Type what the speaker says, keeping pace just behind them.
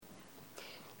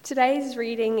Today's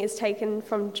reading is taken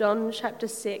from John chapter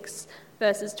 6,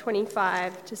 verses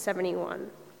 25 to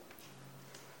 71.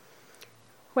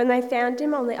 When they found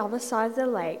him on the other side of the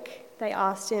lake, they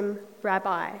asked him,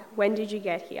 "Rabbi, when did you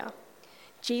get here?"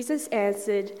 Jesus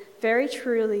answered, "Very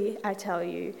truly, I tell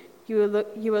you,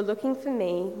 you are looking for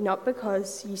me not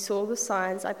because you saw the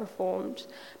signs I performed,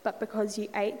 but because you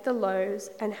ate the loaves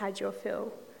and had your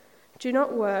fill. Do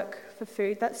not work for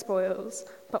food that spoils,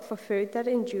 but for food that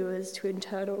endures to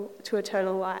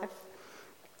eternal life,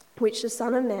 which the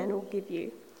Son of Man will give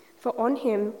you. For on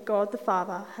him God the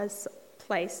Father has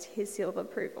placed his seal of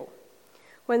approval."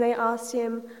 When they asked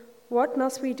him, "What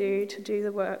must we do to do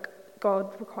the work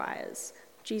God requires?"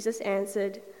 Jesus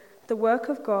answered, "The work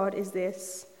of God is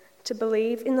this, to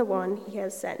believe in the one he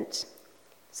has sent."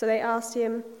 So they asked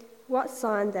him, "What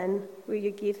sign then will you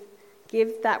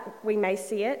give that we may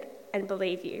see it and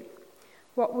believe you?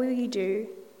 What will you do?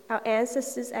 Our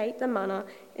ancestors ate the manna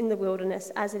in the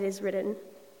wilderness, as it is written,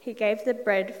 'He gave the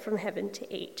bread from heaven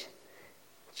to eat.'"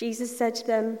 Jesus said to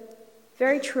them,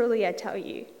 "Very truly I tell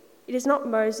you, it is not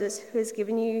Moses who has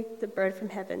given you the bread from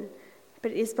heaven,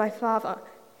 but it is my Father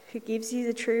who gives you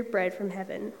the true bread from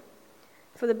heaven.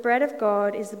 For the bread of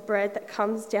God is the bread that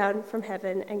comes down from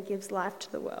heaven and gives life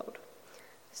to the world."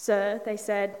 "Sir," they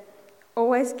said,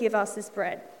 "always give us this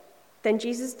bread." Then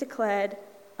Jesus declared,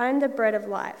 "I am the bread of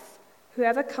life.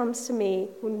 Whoever comes to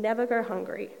me will never go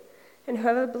hungry, and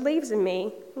whoever believes in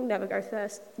me will never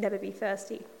be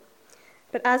thirsty.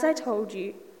 But as I told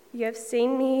you, you have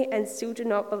seen me and still do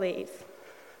not believe.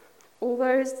 All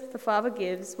those the Father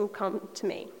gives will come to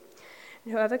me,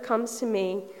 and whoever comes to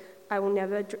me I will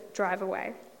never drive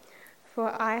away.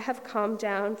 For I have come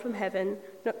down from heaven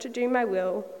not to do my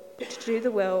will, but to do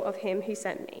the will of him who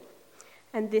sent me.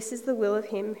 And this is the will of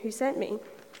him who sent me,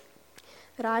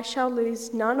 that I shall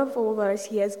lose none of all those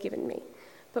he has given me,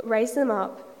 but raise them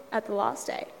up at the last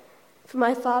day. For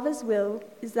my Father's will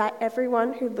is that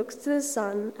everyone who looks to the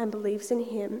Son and believes in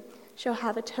him shall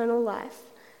have eternal life,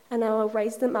 and I will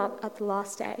raise them up at the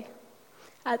last day."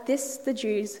 At this the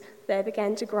Jews there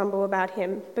began to grumble about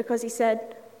him, because he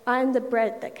said, "I am the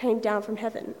bread that came down from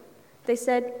heaven." They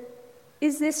said,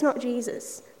 "Is this not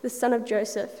Jesus, the son of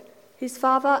Joseph? His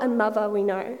father and mother we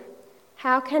know.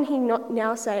 How can he not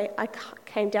now say, 'I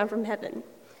came down from heaven'?"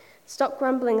 "Stop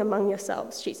grumbling among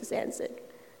yourselves," Jesus answered.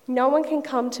 "No one can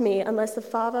come to me unless the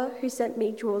Father who sent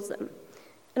me draws them,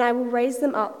 and I will raise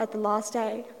them up at the last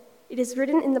day. It is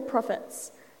written in the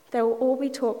prophets, 'They will all be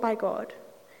taught by God.'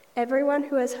 Everyone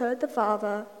who has heard the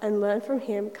Father and learned from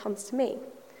him comes to me.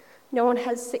 No one who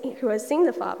has seen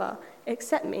the Father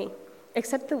except me,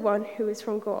 except the one who is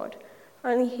from God.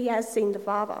 Only he has seen the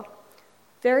Father.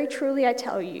 Very truly I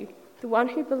tell you, the one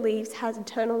who believes has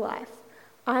eternal life.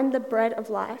 I am the bread of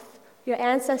life. Your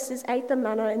ancestors ate the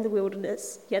manna in the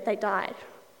wilderness, yet they died.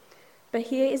 But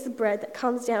here is the bread that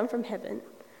comes down from heaven,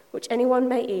 which anyone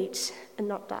may eat and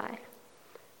not die.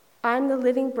 I am the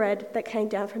living bread that came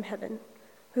down from heaven.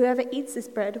 Whoever eats this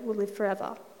bread will live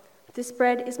forever. This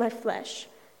bread is my flesh,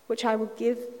 which I will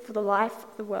give for the life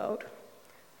of the world."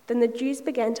 Then the Jews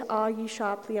began to argue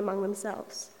sharply among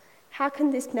themselves. "How can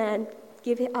this man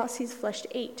give us his flesh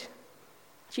to eat?"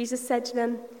 Jesus said to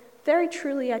them, "Very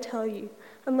truly I tell you,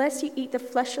 unless you eat the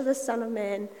flesh of the Son of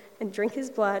Man and drink his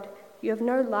blood, you have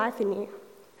no life in you.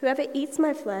 Whoever eats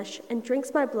my flesh and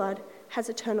drinks my blood has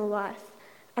eternal life,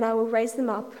 and I will raise them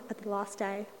up at the last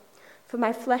day. For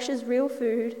my flesh is real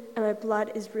food, and my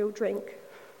blood is real drink.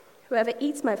 Whoever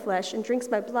eats my flesh and drinks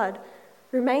my blood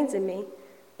remains in me,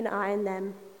 and I in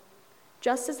them.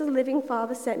 Just as the living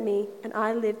Father sent me, and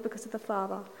I live because of the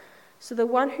Father, so the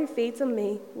one who feeds on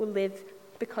me will live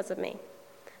because of me.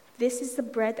 This is the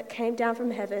bread that came down from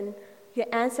heaven. Your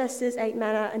ancestors ate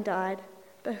manna and died,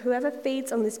 but whoever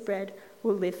feeds on this bread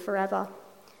will live forever."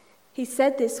 He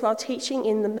said this while teaching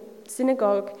in the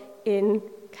synagogue in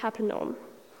Capernaum.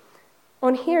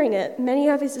 On hearing it, many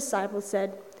of his disciples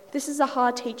said, "This is a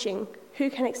hard teaching. Who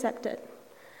can accept it?"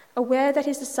 Aware that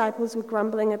his disciples were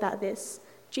grumbling about this,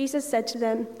 Jesus said to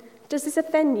them, "Does this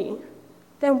offend you?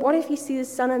 Then what if you see the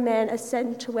Son of Man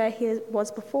ascend to where he was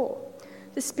before?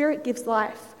 The Spirit gives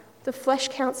life. The flesh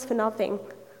counts for nothing.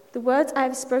 The words I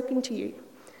have spoken to you,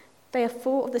 they are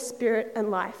full of the Spirit and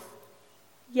life.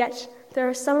 Yet there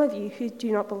are some of you who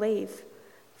do not believe."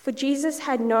 For Jesus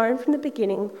had known from the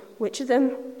beginning which of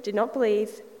them did not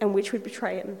believe and which would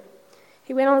betray him.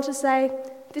 He went on to say,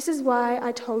 "This is why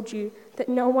I told you that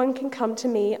no one can come to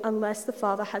me unless the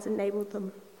Father has enabled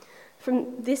them."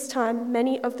 From this time,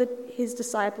 many of his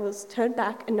disciples turned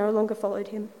back and no longer followed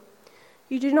him.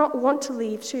 "You do not want to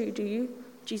leave too, do you?"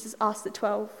 Jesus asked the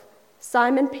 12.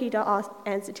 Simon Peter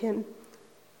answered him,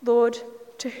 "Lord,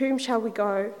 to whom shall we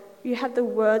go? You have the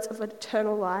words of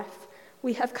eternal life.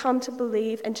 We have come to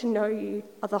believe and to know you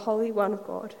are the Holy One of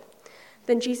God."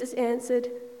 Then Jesus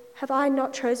answered, "Have I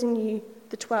not chosen you,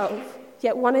 the 12?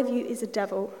 Yet one of you is a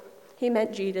devil." He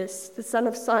meant Judas, the son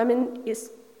of Simon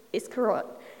Iscariot,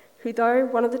 who, though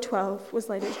one of the 12, was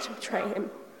later to betray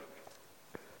him.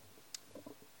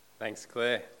 Thanks,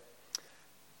 Claire.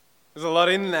 There's a lot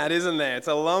in that, isn't there? It's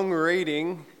a long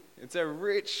reading. It's a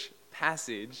rich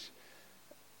passage.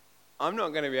 I'm not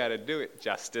going to be able to do it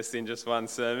justice in just one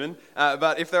sermon.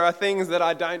 But if there are things that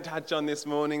I don't touch on this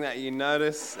morning that you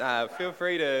notice, feel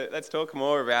free to, let's talk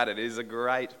more about it. It is a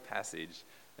great passage.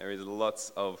 There is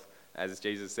lots of, as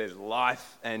Jesus says,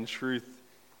 life and truth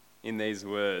in these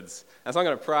words. And so I'm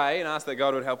going to pray and ask that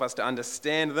God would help us to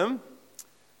understand them.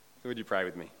 So would you pray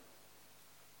with me?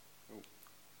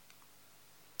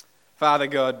 Father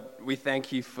God, we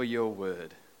thank you for your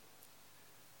word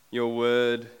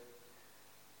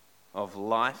of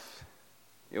life,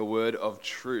 your word of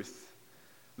truth,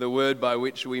 the word by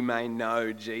which we may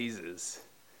know Jesus.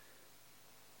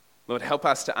 Lord, help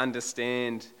us to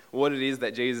understand what it is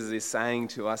that Jesus is saying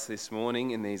to us this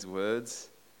morning in these words,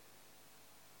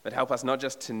 but help us not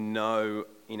just to know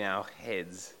in our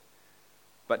heads,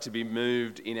 but to be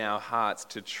moved in our hearts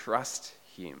to trust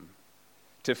him,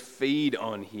 to feed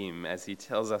on him as he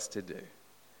tells us to do.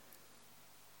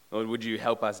 Lord, would you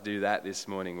help us do that this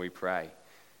morning, we pray,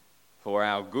 for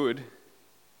our good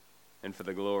and for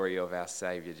the glory of our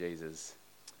Saviour Jesus.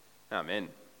 Amen.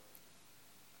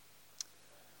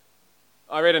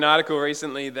 I read an article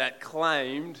recently that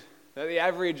claimed that the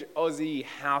average Aussie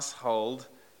household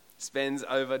spends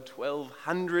over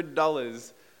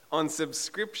 $1,200 on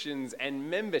subscriptions and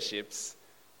memberships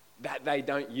that they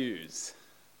don't use.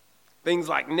 Things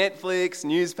like Netflix,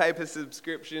 newspaper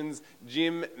subscriptions,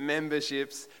 gym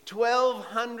memberships,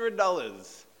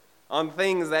 $1,200 on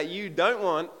things that you don't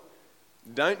want,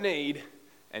 don't need,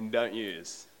 and don't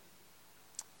use.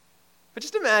 But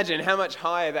just imagine how much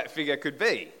higher that figure could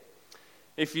be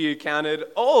if you counted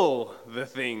all the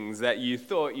things that you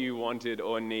thought you wanted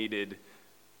or needed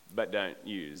but don't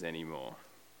use anymore.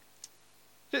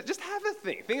 Just have a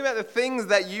think. Think about the things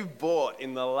that you've bought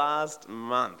in the last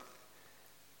month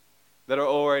that are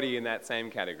already in that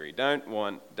same category. Don't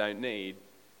want, don't need,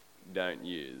 don't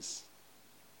use.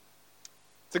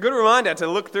 It's a good reminder to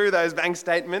look through those bank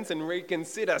statements and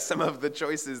reconsider some of the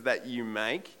choices that you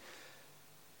make.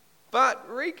 But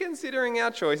reconsidering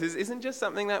our choices isn't just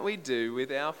something that we do with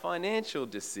our financial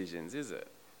decisions, is it?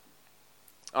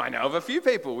 I know of a few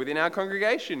people within our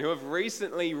congregation who have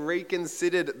recently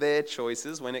reconsidered their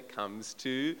choices when it comes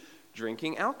to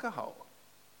drinking alcohol.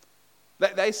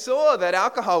 They saw that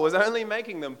alcohol was only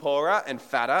making them poorer and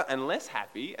fatter and less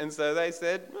happy, and so they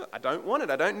said, "I don't want it,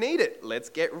 I don't need it, let's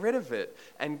get rid of it."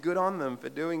 And good on them for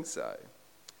doing so.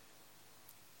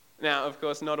 Now, of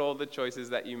course, not all the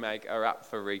choices that you make are up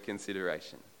for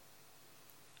reconsideration.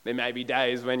 There may be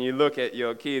days when you look at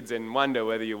your kids and wonder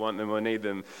whether you want them or need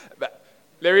them, but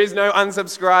there is no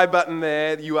unsubscribe button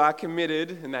there. You are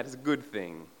committed, and that is a good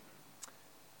thing.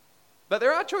 But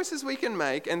there are choices we can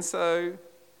make, and so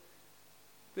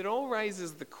it all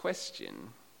raises the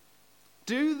question,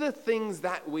 do the things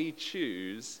that we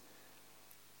choose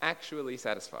actually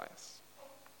satisfy us?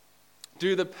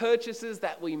 Do the purchases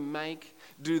that we make,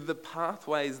 do the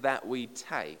pathways that we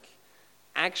take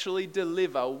actually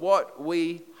deliver what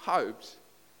we hoped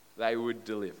they would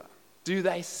deliver? Do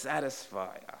they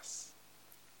satisfy us?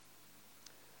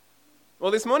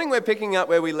 Well, this morning we're picking up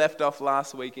where we left off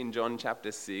last week in John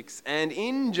chapter 6. And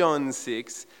in John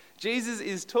 6, Jesus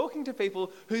is talking to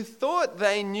people who thought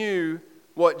they knew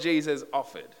what Jesus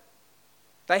offered.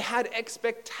 They had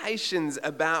expectations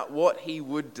about what he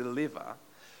would deliver.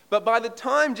 But by the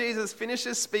time Jesus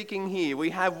finishes speaking here, we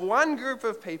have one group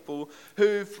of people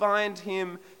who find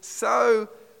him who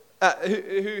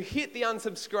hit the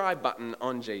unsubscribe button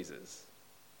on Jesus.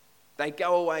 They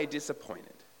go away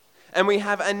disappointed. And we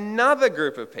have another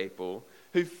group of people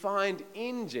who find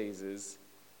in Jesus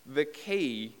the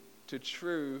key to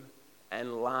true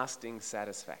and lasting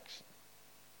satisfaction.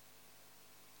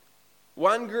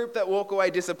 One group that walk away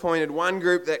disappointed, one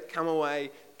group that come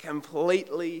away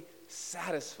completely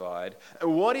satisfied.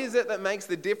 And what is it that makes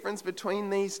the difference between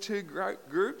these two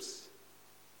groups?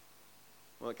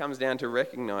 Well, it comes down to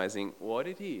recognizing what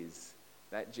it is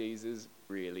that Jesus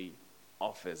really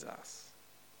offers us.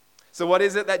 So what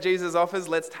is it that Jesus offers?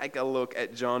 Let's take a look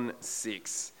at John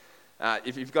 6.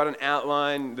 If you've got an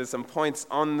outline, there's some points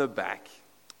on the back.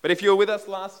 But if you were with us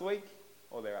last week,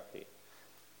 they're up here.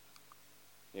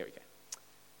 Here we go.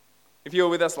 If you were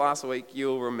with us last week,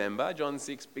 you'll remember John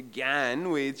 6 began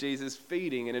with Jesus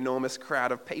feeding an enormous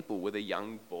crowd of people with a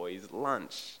young boy's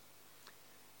lunch.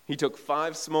 He took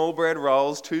 5 small bread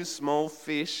rolls, 2 small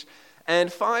fish,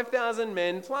 and 5,000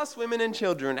 men, plus women and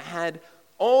children, had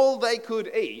all they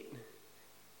could eat.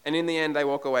 And in the end, they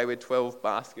walk away with 12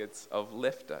 baskets of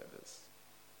leftovers.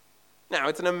 Now,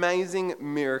 it's an amazing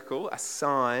miracle, a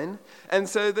sign. And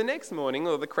so the next morning,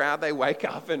 the crowd, they wake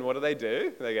up and what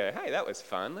do? They go, hey, that was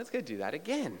fun. Let's go do that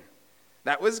again.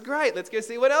 That was great. Let's go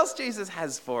see what else Jesus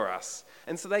has for us.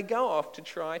 And so they go off to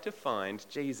try to find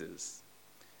Jesus.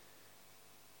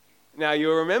 Now,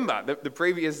 you'll remember the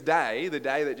previous day, the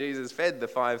day that Jesus fed the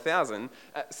 5,000,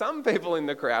 some people in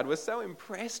the crowd were so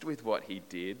impressed with what he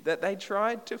did that they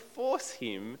tried to force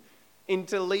him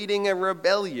into leading a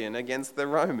rebellion against the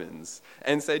Romans.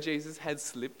 And so Jesus had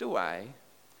slipped away,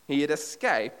 he had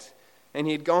escaped, and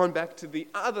he had gone back to the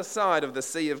other side of the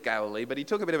Sea of Galilee, but he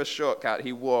took a bit of a shortcut.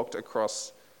 He walked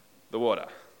across the water.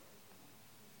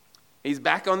 He's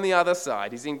back on the other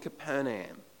side. He's in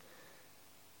Capernaum.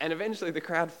 And eventually the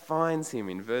crowd finds him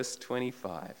in verse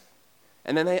 25.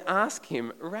 And then they ask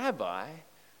him, Rabbi,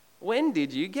 when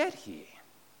did you get here?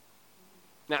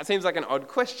 Now, it seems like an odd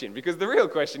question because the real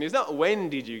question is not when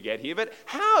did you get here, but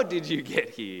how did you get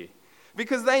here?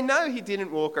 Because they know he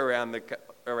didn't walk around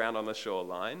on the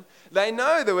shoreline. They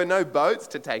know there were no boats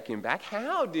to take him back.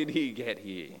 How did he get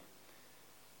here?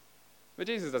 But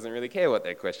Jesus doesn't really care what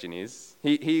their question is.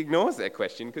 He ignores their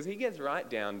question because he gets right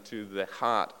down to the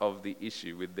heart of the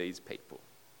issue with these people.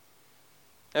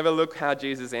 Have a look how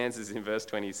Jesus answers in verse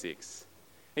 26.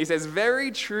 He says,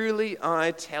 very truly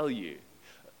I tell you.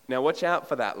 Now watch out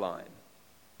for that line.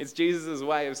 It's Jesus'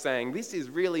 way of saying, this is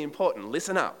really important.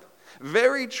 Listen up.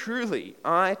 Very truly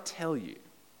I tell you,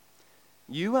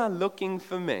 you are looking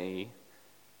for me,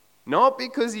 not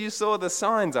because you saw the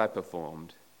signs I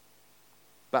performed,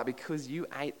 but because you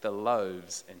ate the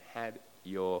loaves and had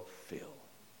your fill.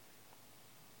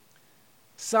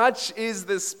 Such is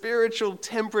the spiritual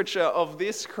temperature of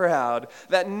this crowd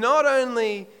that not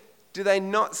only do they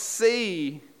not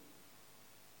see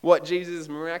what Jesus'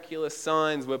 miraculous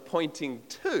signs were pointing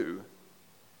to,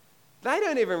 they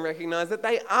don't even recognize that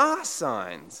they are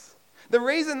signs. The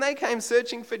reason they came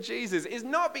searching for Jesus is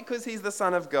not because he's the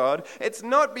Son of God. It's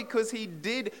not because he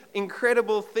did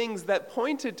incredible things that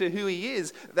pointed to who he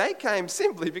is. They came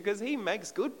simply because he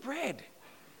makes good bread.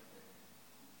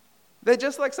 They're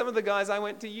just like some of the guys I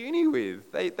went to uni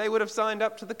with. They would have signed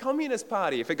up to the Communist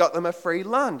Party if it got them a free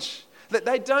lunch. That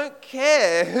they don't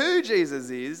care who Jesus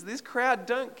is. This crowd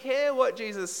don't care what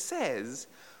Jesus says.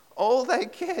 All they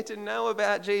care to know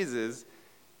about Jesus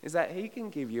is that he can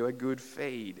give you a good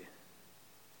feed.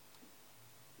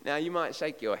 Now, you might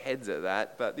shake your heads at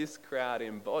that, but this crowd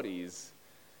embodies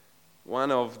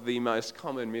one of the most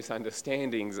common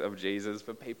misunderstandings of Jesus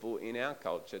for people in our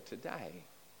culture today.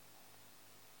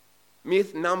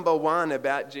 Myth number 1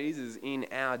 about Jesus in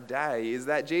our day is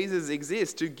that Jesus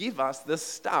exists to give us the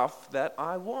stuff that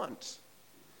I want.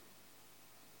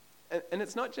 And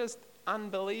it's not just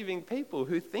unbelieving people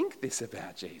who think this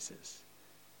about Jesus.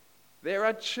 There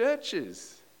are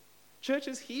churches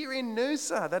here in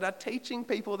Noosa that are teaching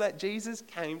people that Jesus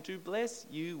came to bless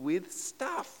you with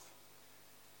stuff,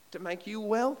 to make you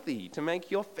wealthy, to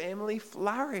make your family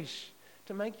flourish,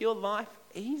 to make your life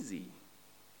easy.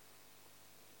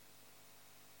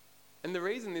 And the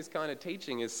reason this kind of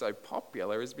teaching is so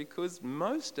popular is because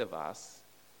most of us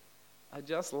are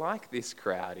just like this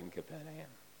crowd in Capernaum.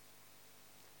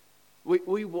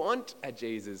 We want a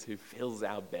Jesus who fills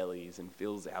our bellies and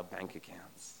fills our bank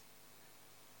accounts.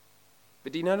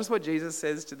 But do you notice what Jesus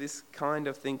says to this kind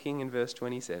of thinking in verse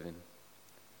 27?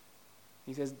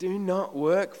 He says, do not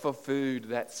work for food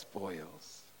that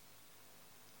spoils,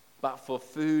 but for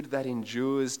food that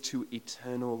endures to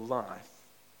eternal life,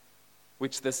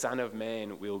 which the Son of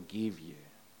Man will give you.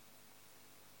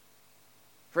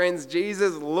 Friends,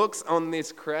 Jesus looks on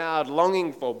this crowd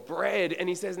longing for bread and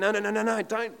he says, no,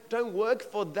 don't work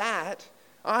for that.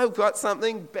 I've got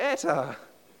something better.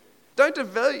 Don't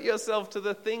devote yourself to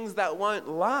the things that won't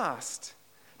last.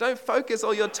 Don't focus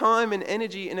all your time and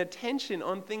energy and attention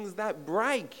on things that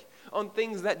break, on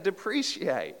things that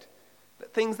depreciate,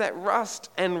 things that rust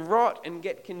and rot and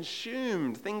get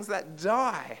consumed, things that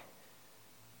die.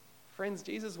 Friends,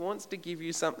 Jesus wants to give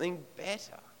you something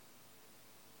better,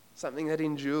 something that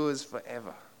endures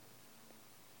forever.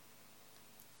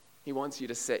 He wants you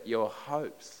to set your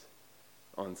hopes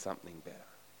on something better.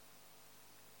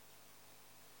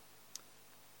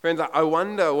 Friends, I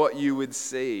wonder what you would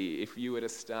see if you were to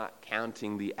start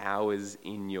counting the hours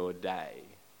in your day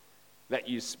that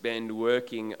you spend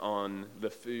working on the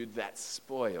food that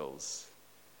spoils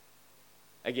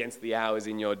against the hours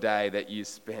in your day that you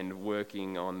spend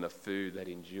working on the food that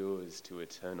endures to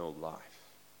eternal life?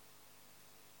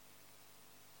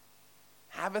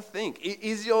 Have a think.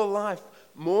 Is your life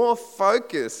more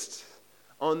focused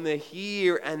on the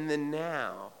here and the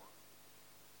now?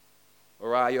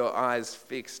 Or are your eyes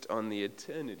fixed on the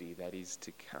eternity that is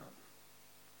to come?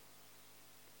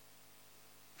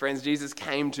 Friends, Jesus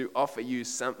came to offer you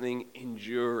something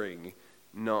enduring,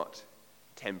 not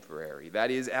temporary. That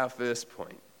is our first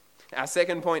point. Our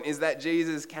second point is that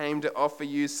Jesus came to offer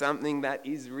you something that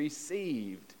is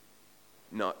received,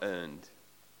 not earned.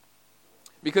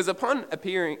 Because upon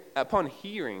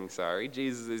hearing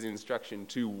Jesus' instruction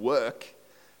to work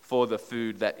for the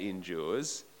food that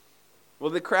endures,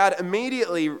 well, the crowd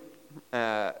immediately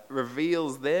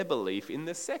reveals their belief in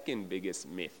the second biggest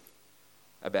myth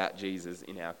about Jesus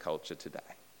in our culture today.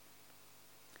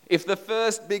 If the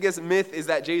first biggest myth is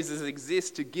that Jesus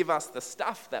exists to give us the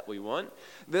stuff that we want,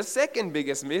 the second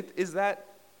biggest myth is that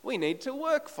we need to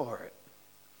work for it.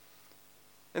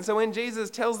 And so when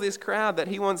Jesus tells this crowd that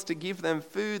he wants to give them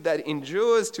food that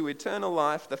endures to eternal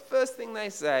life, the first thing they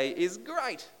say is,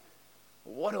 "Great,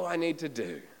 what do I need to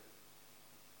do?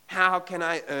 How can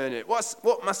I earn it?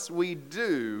 What must we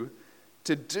do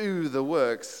to do the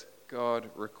works God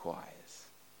requires?"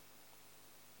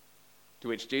 To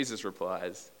which Jesus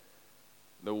replies,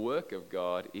 "The work of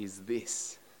God is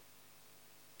this,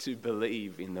 to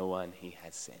believe in the one he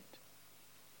has sent."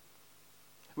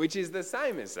 Which is the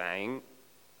same as saying,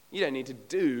 you don't need to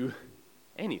do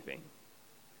anything.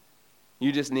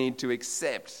 You just need to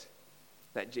accept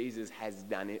that Jesus has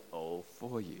done it all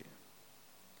for you.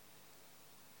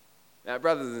 Now,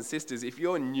 brothers and sisters, if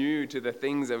you're new to the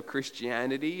things of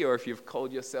Christianity, or if you've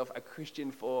called yourself a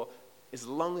Christian for as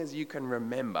long as you can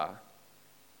remember,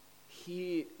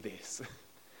 hear this.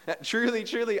 Truly,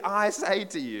 truly, I say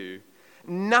to you,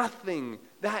 nothing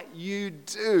that you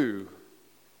do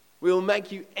will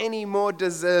make you any more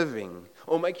deserving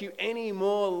or make you any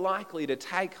more likely to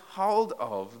take hold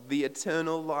of the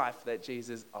eternal life that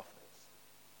Jesus offers.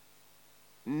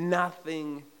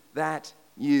 Nothing that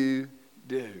you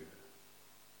do.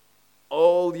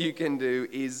 All you can do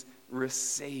is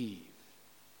receive.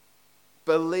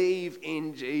 Believe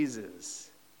in Jesus.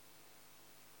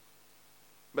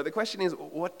 But the question is,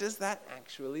 what does that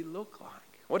actually look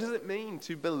like? What does it mean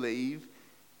to believe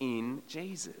in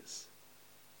Jesus?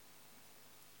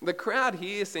 The crowd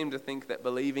here seem to think that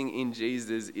believing in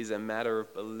Jesus is a matter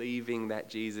of believing that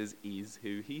Jesus is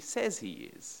who he says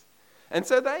he is. And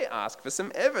so they ask for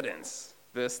some evidence.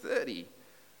 Verse 30.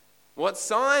 "What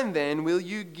sign then will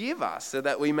you give us so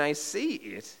that we may see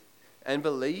it and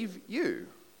believe you?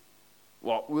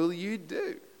 What will you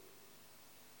do?"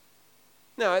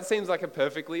 Now, it seems like a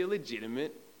perfectly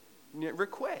legitimate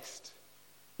request.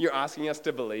 You're asking us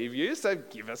to believe you, so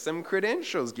give us some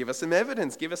credentials, give us some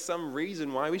evidence, give us some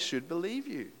reason why we should believe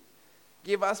you.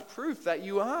 Give us proof that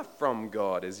you are from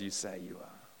God as you say you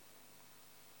are.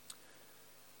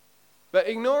 But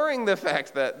ignoring the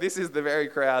fact that this is the very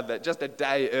crowd that just a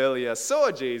day earlier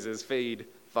saw Jesus feed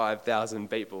 5,000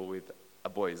 people with a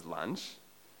boy's lunch,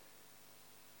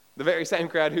 the very same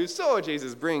crowd who saw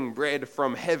Jesus bring bread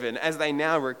from heaven as they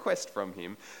now request from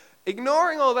him,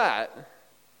 ignoring all that,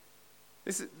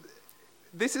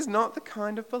 this is not the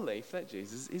kind of belief that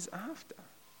Jesus is after.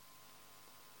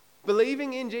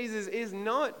 Believing in Jesus is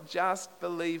not just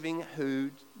believing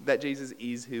that Jesus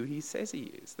is who he says he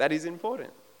is. That is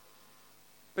important.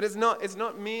 But it's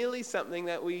not merely something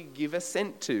that we give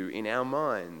assent to in our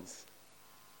minds.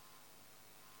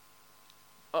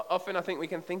 Often I think we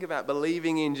can think about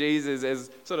believing in Jesus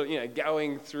as sort of,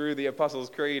 going through the Apostles'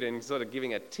 Creed and sort of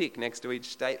giving a tick next to each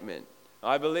statement.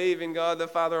 I believe in God the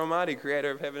Father Almighty, creator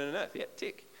of heaven and earth. Yeah,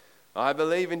 tick. I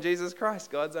believe in Jesus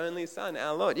Christ, God's only Son,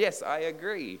 our Lord. Yes, I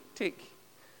agree. Tick.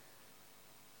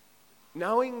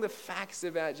 Knowing the facts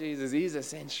about Jesus is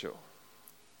essential.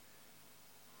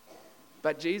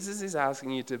 But Jesus is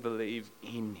asking you to believe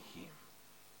in him.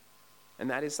 And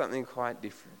that is something quite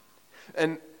different.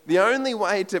 And the only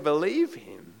way to believe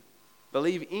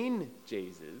in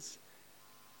Jesus,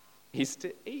 is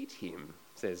to eat him,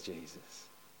 says Jesus.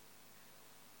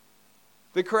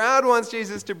 The crowd wants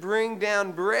Jesus to bring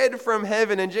down bread from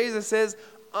heaven, and Jesus says,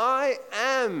 "I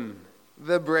am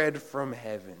the bread from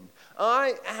heaven.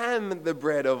 I am the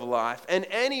bread of life, and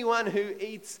anyone who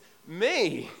eats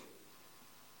me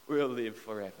will live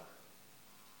forever."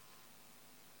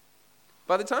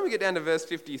 By the time we get down to verse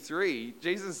 53,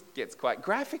 Jesus gets quite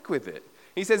graphic with it.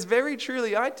 He says, "Very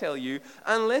truly I tell you,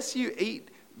 unless you eat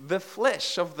the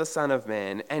flesh of the Son of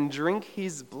Man and drink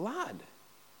his blood,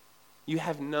 you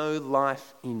have no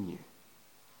life in you.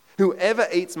 Whoever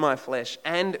eats my flesh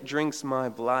and drinks my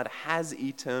blood has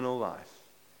eternal life,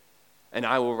 and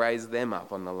I will raise them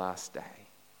up on the last day.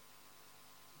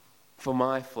 For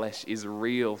my flesh is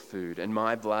real food, and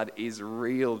my blood is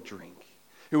real drink.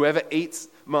 Whoever eats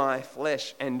my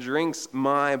flesh and drinks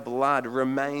my blood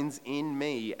remains in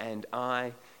me, and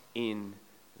I in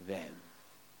them.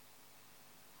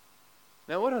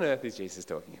 Now, what on earth is Jesus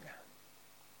talking about?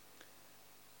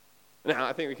 Now,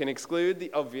 I think we can exclude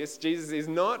the obvious. Jesus is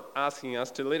not asking us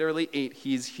to literally eat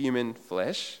his human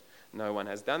flesh. No one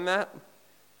has done that.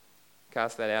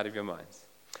 Cast that out of your minds.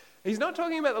 He's not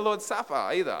talking about the Lord's Supper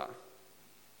either.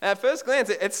 At first glance,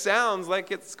 it sounds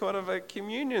like it's kind of a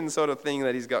communion sort of thing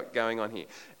that he's got going on here.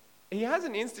 He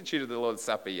hasn't instituted the Lord's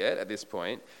Supper yet at this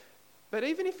point, but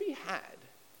even if he had,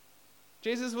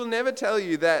 Jesus will never tell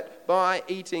you that by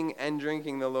eating and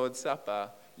drinking the Lord's Supper,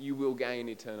 you will gain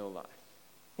eternal life.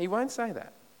 He won't say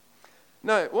that.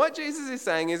 No, what Jesus is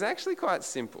saying is actually quite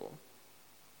simple.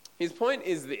 His point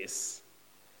is this: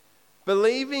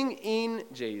 believing in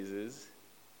Jesus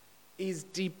is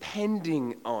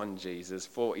depending on Jesus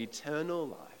for eternal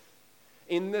life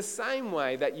in the same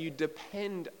way that you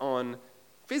depend on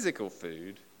physical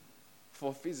food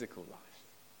for physical life.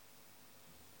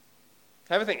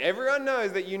 Have a think. Everyone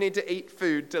knows that you need to eat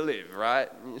food to live, right?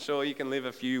 Sure, you can live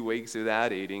a few weeks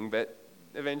without eating, but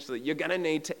eventually you're going to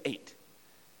need to eat.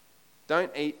 Don't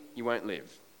eat, you won't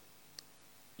live.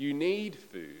 You need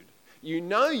food. You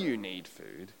know you need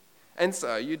food, and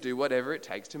so you do whatever it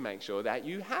takes to make sure that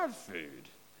you have food.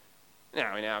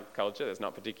 Now, in our culture, that's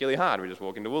not particularly hard. We just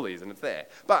walk into Woolies and it's there.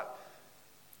 But,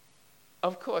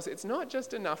 of course, it's not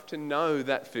just enough to know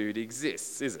that food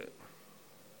exists, is it?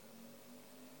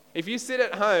 If you sit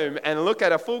at home and look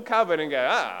at a full cupboard and go,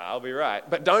 I'll be right,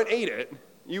 but don't eat it,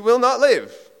 you will not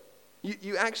live.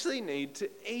 You actually need to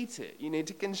eat it. You need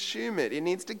to consume it. It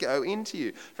needs to go into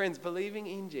you. Friends, believing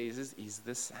in Jesus is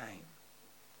the same.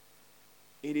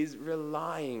 It is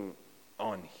relying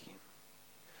on him.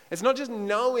 It's not just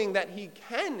knowing that he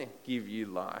can give you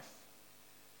life,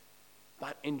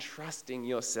 but entrusting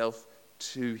yourself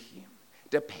to him,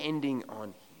 depending on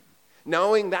him,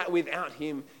 knowing that without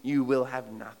him you will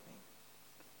have nothing.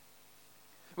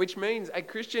 Which means a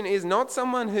Christian is not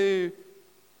someone who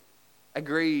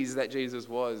agrees that Jesus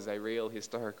was a real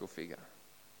historical figure,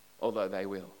 although they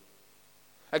will.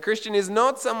 A Christian is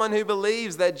not someone who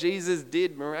believes that Jesus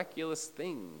did miraculous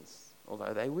things,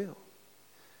 although they will.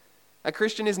 A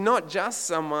Christian is not just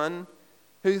someone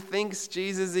who thinks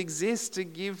Jesus exists to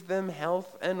give them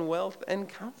health and wealth and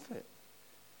comfort.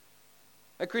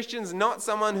 A Christian's not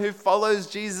someone who follows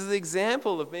Jesus'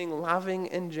 example of being loving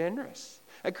and generous.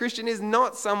 A Christian is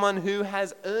not someone who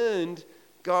has earned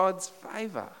God's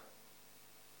favor.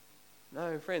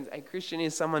 No, friends, a Christian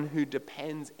is someone who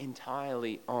depends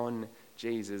entirely on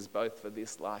Jesus, both for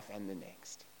this life and the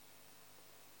next.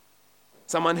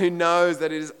 Someone who knows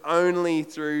that it is only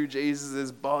through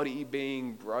Jesus' body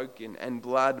being broken and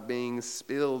blood being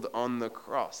spilled on the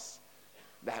cross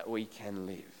that we can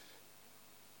live.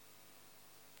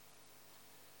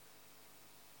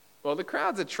 Well, the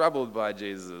crowds are troubled by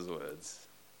Jesus' words.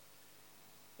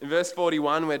 In verse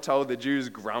 41, we're told the Jews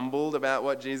grumbled about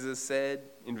what Jesus said.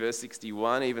 In verse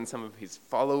 61, even some of his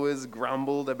followers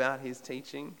grumbled about his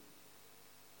teaching.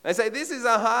 They say, this is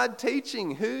a hard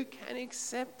teaching. Who can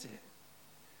accept it?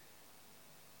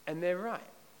 And they're right.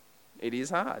 It is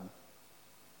hard.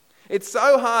 It's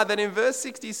so hard that in verse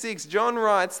 66, John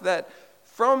writes that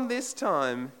from this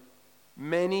time,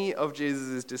 many of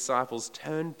Jesus' disciples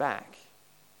turned back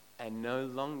and no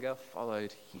longer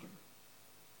followed him.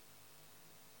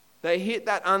 They hit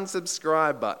that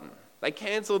unsubscribe button. They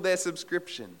cancelled their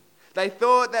subscription. They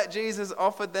thought that Jesus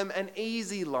offered them an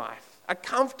easy life, a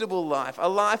comfortable life, a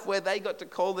life where they got to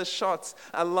call the shots,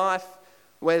 a life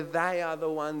where they are the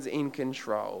ones in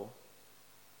control.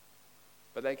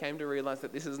 But they came to realize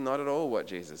that this is not at all what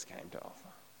Jesus came to offer.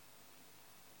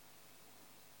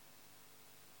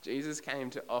 Jesus came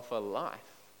to offer life,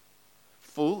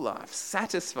 full life,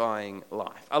 satisfying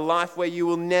life, a life where you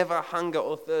will never hunger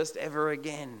or thirst ever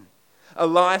again, a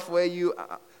life where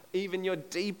even your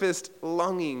deepest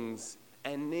longings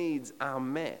and needs are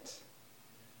met.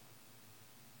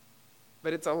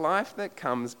 But it's a life that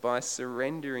comes by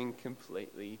surrendering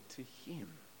completely to him,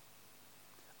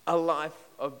 a life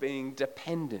of being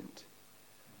dependent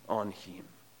on him.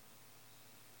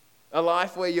 A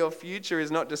life where your future is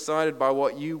not decided by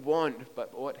what you want,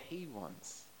 but what he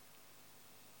wants.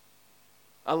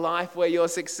 A life where your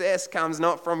success comes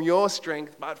not from your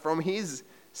strength, but from his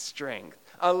strength.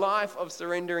 a life of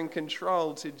surrendering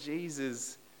control to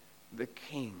Jesus, the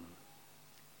King.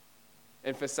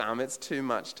 And for some, it's too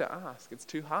much to ask. It's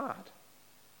too hard.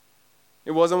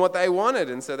 It wasn't what they wanted,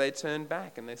 and so they turned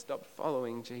back and they stopped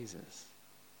following Jesus.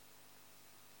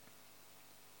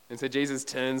 And so Jesus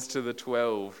turns to the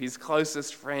 12, his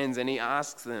closest friends, and he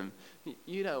asks them,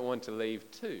 you don't want to leave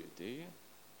too, do you?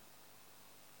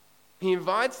 He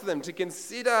invites them to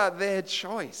consider their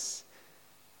choice.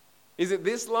 Is it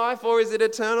this life or is it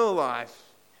eternal life?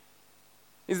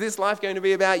 Is this life going to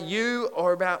be about you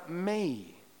or about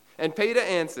me? And Peter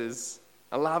answers,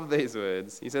 I love these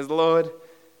words. He says, Lord,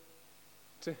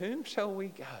 to whom shall we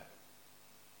go?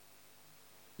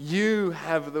 You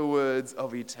have the words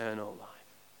of eternal life.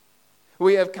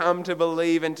 We have come to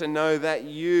believe and to know that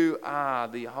you are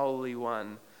the Holy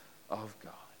One of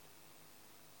God.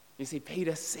 You see,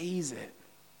 Peter sees it.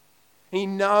 He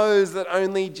knows that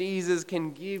only Jesus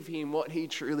can give him what he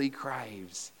truly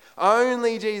craves.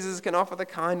 Only Jesus can offer the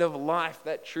kind of life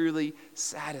that truly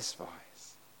satisfies.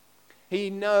 He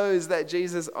knows that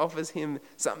Jesus offers him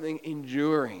something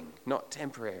enduring, not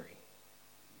temporary.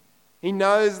 He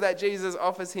knows that Jesus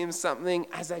offers him something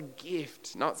as a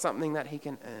gift, not something that he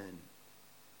can earn.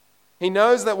 He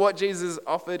knows that what Jesus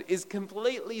offered is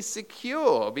completely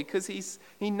secure because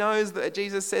he knows that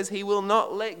Jesus says he will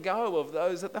not let go of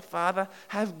those that the Father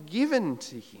have given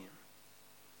to him.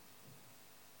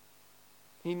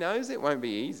 He knows it won't be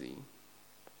easy.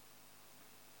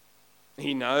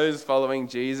 He knows following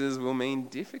Jesus will mean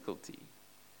difficulty.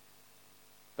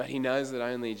 But he knows that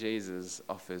only Jesus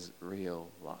offers real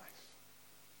life.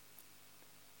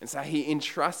 And so he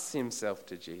entrusts himself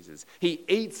to Jesus. He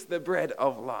eats the bread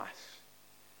of life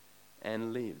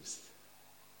and lives.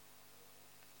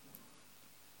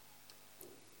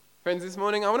 Friends, this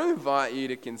morning I want to invite you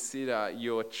to consider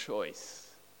your choice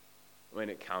when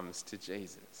it comes to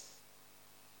Jesus.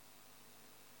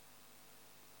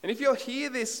 And if you're here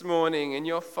this morning and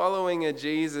you're following a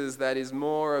Jesus that is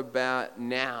more about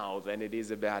now than it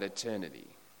is about eternity,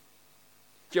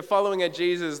 if you're following a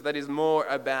Jesus that is more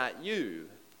about you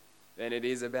than it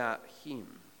is about him,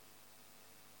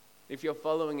 if you're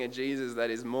following a Jesus that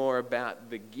is more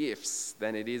about the gifts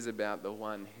than it is about the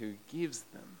one who gives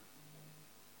them,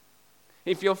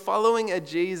 if you're following a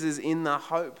Jesus in the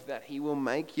hope that he will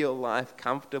make your life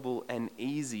comfortable and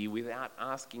easy without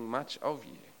asking much of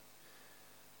you,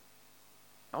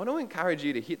 I want to encourage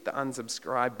you to hit the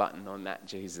unsubscribe button on that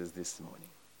Jesus this morning,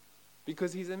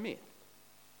 because he's a myth.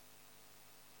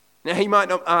 Now, he might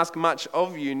not ask much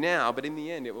of you now, but in the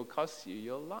end, it will cost you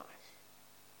your life.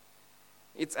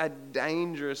 It's a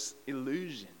dangerous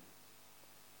illusion,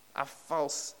 a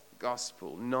false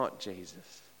gospel, not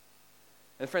Jesus.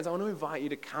 And friends, I want to invite you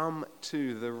to come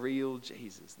to the real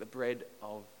Jesus, the bread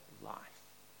of life.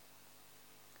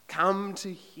 Come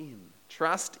to him,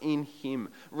 trust in him,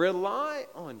 rely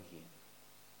on him.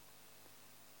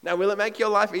 Now, will it make your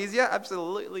life easier?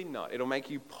 Absolutely not. It'll make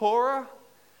you poorer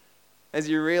as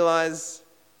you realize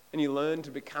and you learn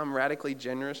to become radically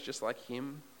generous just like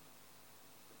him.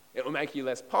 It will make you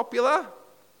less popular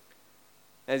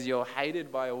as you're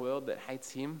hated by a world that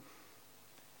hates him.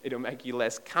 It'll make you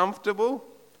less comfortable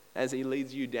as he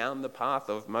leads you down the path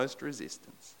of most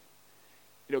resistance.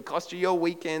 It'll cost you your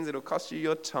weekends. It'll cost you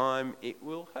your time. It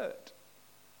will hurt.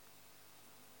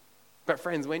 But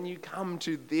friends, when you come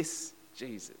to this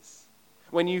Jesus,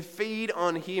 when you feed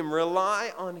on him,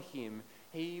 rely on him,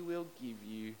 he will give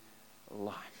you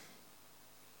life.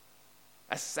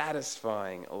 A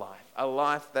satisfying life. A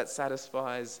life that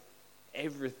satisfies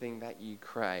everything that you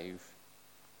crave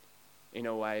in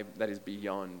a way that is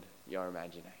beyond your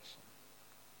imagination.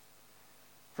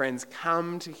 Friends,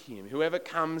 come to him. Whoever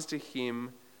comes to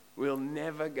him will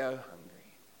never go hungry.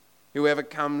 Whoever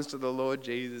comes to the Lord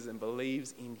Jesus and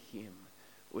believes in him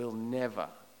will never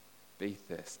be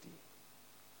thirsty.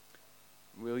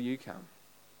 Will you come?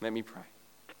 Let me pray.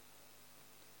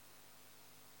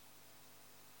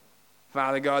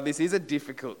 Father God, this is a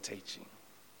difficult teaching.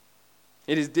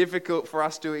 It is difficult for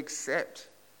us to accept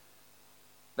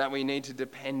that we need to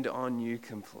depend on you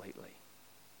completely,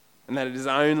 and that it is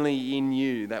only in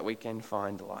you that we can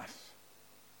find life.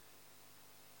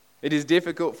 It is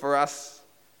difficult for us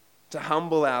to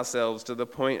humble ourselves to the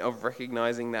point of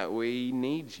recognizing that we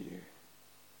need you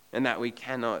and that we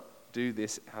cannot do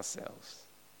this ourselves.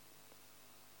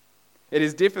 It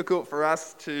is difficult for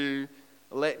us to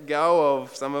let go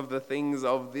of some of the things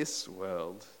of this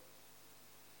world.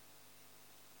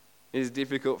 It is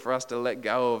difficult for us to let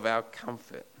go of our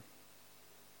comfort,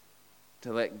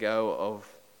 to let go of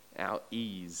our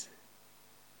ease,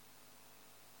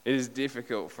 It is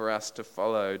difficult for us to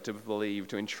follow, to believe,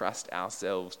 to entrust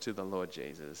ourselves to the Lord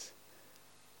Jesus.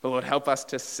 But Lord, help us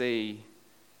to see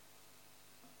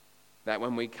that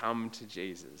when we come to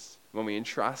Jesus, when we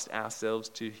entrust ourselves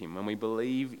to him, when we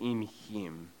believe in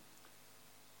him,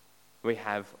 we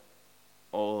have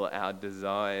all our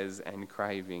desires and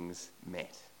cravings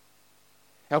met.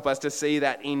 Help us to see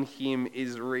that in him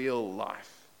is real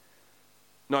life.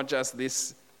 Not just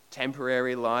this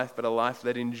temporary life, but a life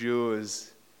that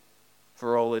endures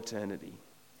for all eternity.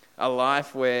 A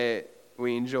life where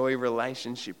we enjoy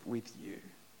relationship with you,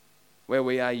 where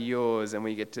we are yours and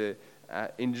we get to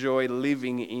enjoy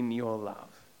living in your love.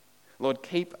 Lord,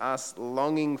 keep us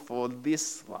longing for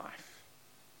this life.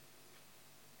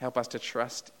 Help us to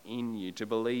trust in you, to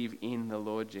believe in the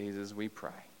Lord Jesus, we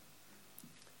pray.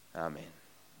 Amen.